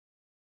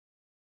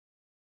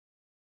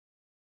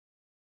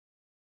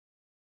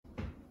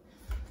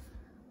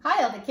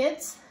Hi all the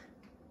kids,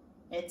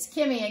 it's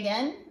Kimmy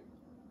again,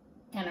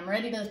 and I'm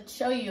ready to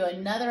show you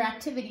another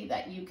activity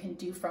that you can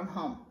do from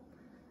home.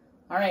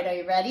 All right, are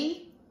you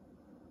ready?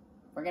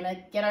 We're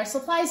gonna get our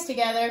supplies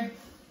together.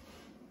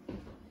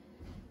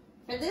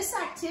 For this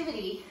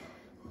activity,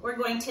 we're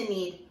going to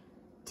need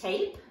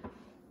tape,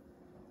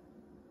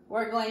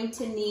 we're going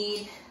to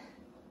need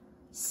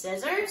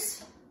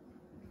scissors,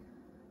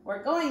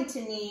 we're going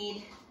to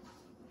need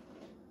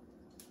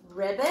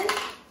ribbon,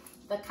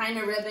 the kind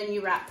of ribbon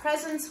you wrap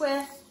presents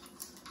with,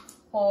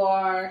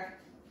 or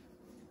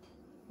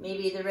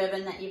maybe the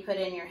ribbon that you put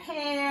in your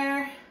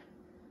hair,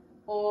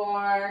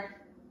 or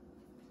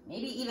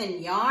maybe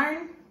even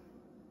yarn,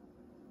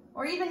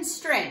 or even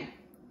string.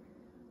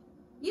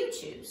 You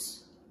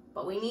choose,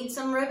 but we need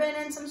some ribbon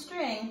and some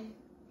string.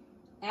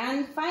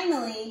 And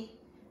finally,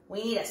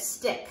 we need a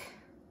stick.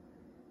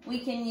 We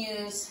can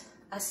use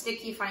a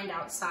stick you find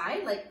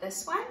outside, like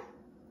this one,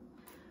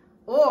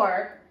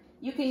 or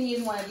you can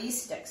use one of these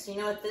sticks. You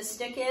know what this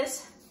stick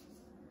is?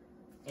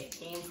 It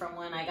came from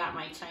when I got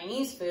my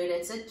Chinese food.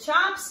 It's a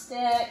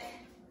chopstick.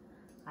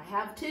 I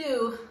have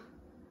two,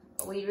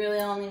 but we really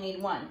only need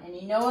one. And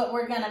you know what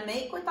we're gonna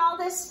make with all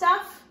this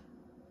stuff?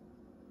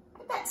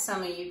 I bet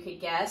some of you could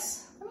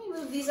guess. Let me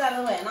move these out of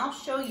the way and I'll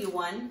show you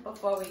one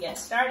before we get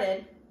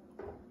started.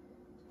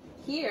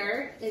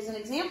 Here is an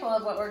example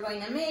of what we're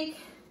going to make.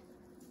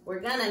 We're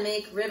gonna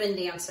make ribbon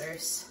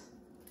dancers.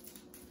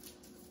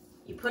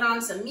 You put on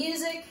some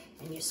music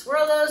and you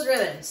swirl those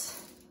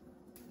ribbons.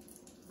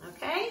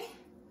 Okay?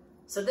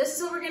 So this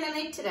is what we're gonna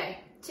make today.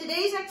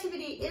 Today's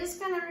activity is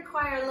gonna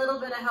require a little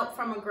bit of help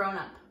from a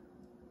grown-up.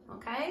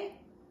 Okay?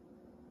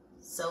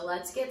 So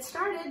let's get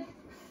started.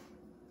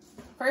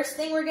 First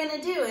thing we're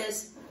gonna do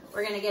is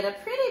we're gonna get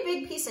a pretty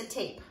big piece of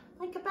tape,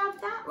 like about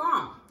that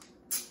long.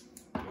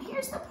 And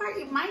here's the part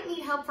you might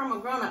need help from a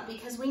grown-up,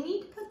 because we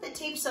need to put the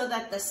tape so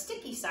that the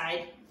sticky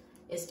side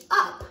is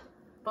up.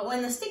 But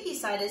when the sticky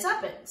side is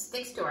up, it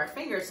sticks to our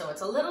fingers, so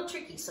it's a little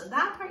tricky. So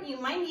that part you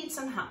might need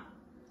some help.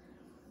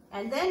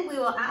 And then we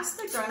will ask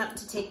the grown-up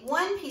to take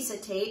one piece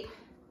of tape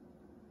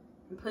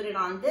and put it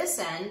on this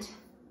end.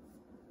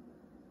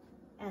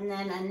 And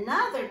then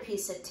another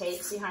piece of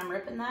tape, see how I'm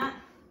ripping that?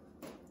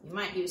 You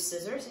might use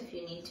scissors if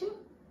you need to.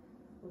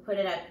 We'll put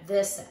it at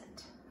this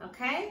end,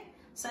 okay?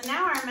 So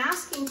now our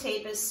masking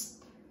tape is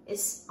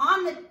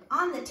on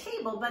the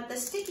table, but the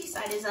sticky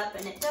side is up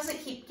and it doesn't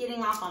keep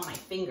getting off on my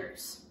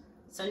fingers.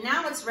 So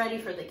now it's ready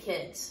for the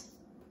kids.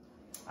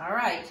 All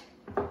right,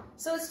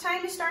 so it's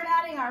time to start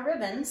adding our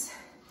ribbons.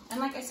 And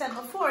like I said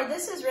before,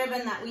 this is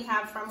ribbon that we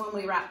have from when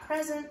we wrap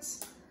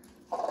presents.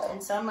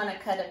 And so I'm gonna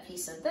cut a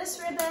piece of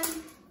this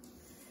ribbon,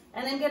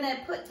 and I'm gonna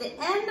put the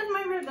end of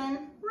my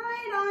ribbon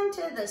right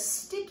onto the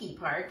sticky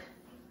part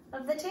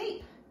of the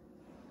tape.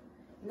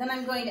 And then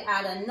I'm going to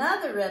add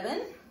another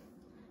ribbon,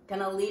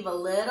 gonna leave a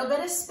little bit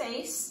of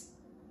space,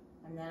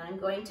 and then I'm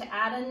going to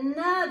add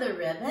another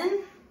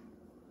ribbon.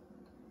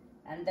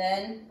 And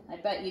then, I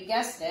bet you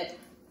guessed it,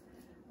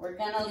 we're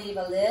gonna leave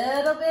a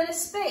little bit of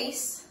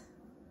space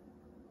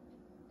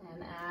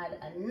and add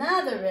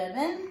another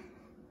ribbon.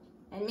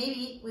 And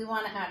maybe we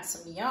wanna add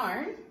some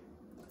yarn.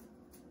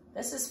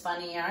 This is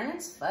funny yarn,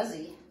 it's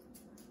fuzzy.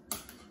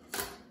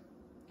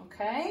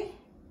 Okay.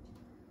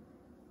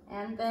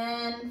 And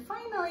then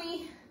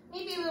finally,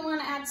 maybe we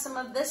wanna add some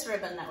of this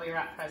ribbon that we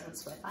wrap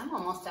presents with. I'm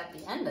almost at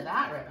the end of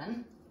that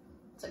ribbon.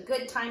 It's a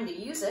good time to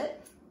use it.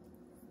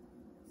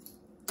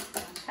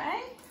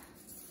 Okay,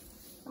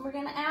 and we're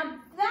gonna add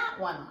that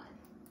one on.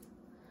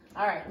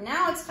 All right,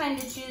 now it's time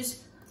to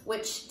choose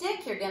which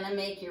stick you're gonna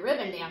make your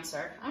ribbon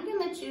dancer. I'm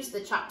gonna choose the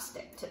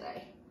chopstick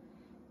today.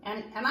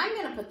 And I'm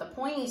gonna put the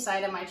pointy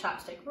side of my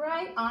chopstick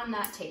right on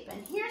that tape.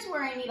 And here's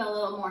where I need a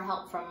little more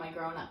help from my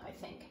grown-up, I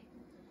think.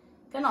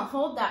 Gonna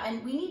hold that,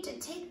 and we need to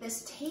take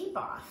this tape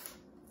off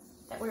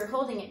that we were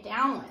holding it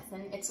down with.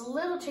 And it's a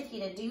little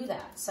tricky to do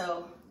that,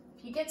 so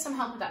if you get some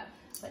help with that.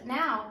 But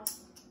now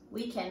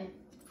we can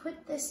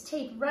put this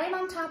tape right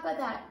on top of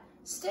that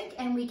stick,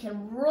 and we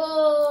can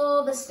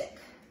roll the stick.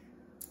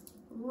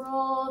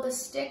 Roll the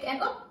stick, and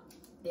oh,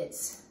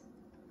 it's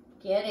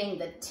getting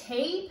the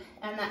tape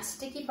and that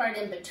sticky part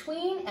in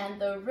between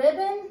and the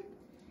ribbon,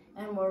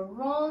 and we're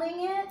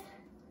rolling it,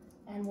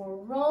 and we're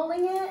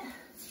rolling it.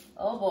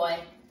 Oh boy,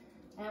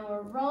 and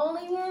we're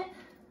rolling it.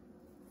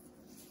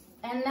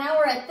 And now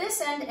we're at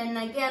this end, and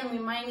again, we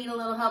might need a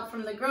little help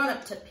from the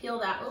grown-up to peel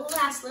that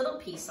last little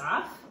piece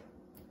off.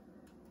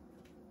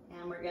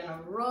 And we're gonna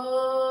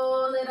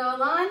roll it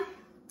all on,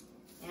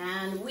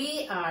 and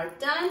we are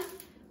done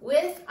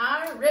with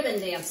our ribbon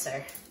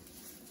dancer.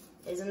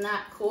 Isn't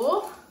that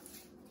cool?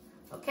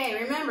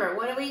 Okay, remember,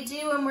 what do we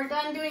do when we're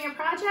done doing a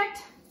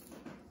project?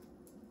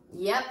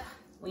 Yep,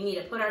 we need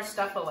to put our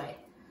stuff away.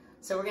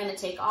 So we're gonna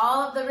take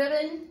all of the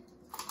ribbon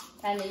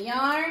and the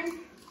yarn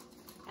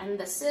and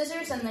the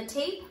scissors and the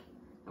tape,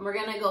 and we're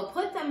gonna go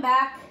put them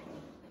back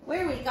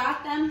where we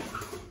got them.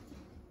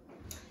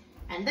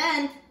 And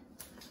then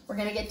we're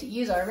gonna get to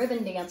use our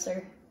ribbon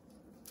dancer.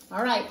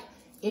 All right,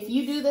 if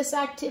you do this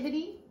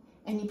activity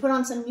and you put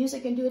on some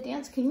music and do a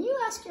dance, can you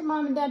ask your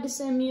mom and dad to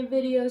send me a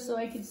video so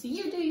I can see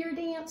you do your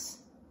dance?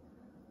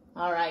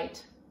 All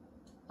right.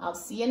 I'll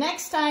see you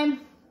next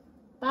time.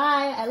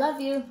 Bye. I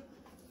love you.